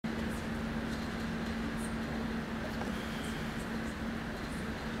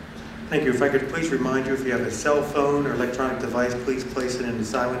Thank you. If I could please remind you, if you have a cell phone or electronic device, please place it in the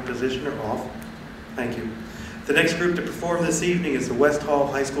silent position or off. Thank you. The next group to perform this evening is the West Hall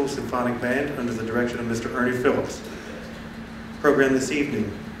High School Symphonic Band under the direction of Mr. Ernie Phillips. Program this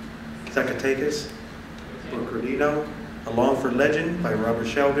evening, Zacatecas, Cordina, Along for Legend by Robert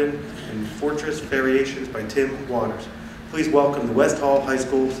Sheldon, and Fortress Variations by Tim Waters. Please welcome the West Hall High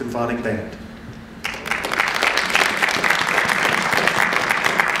School Symphonic Band.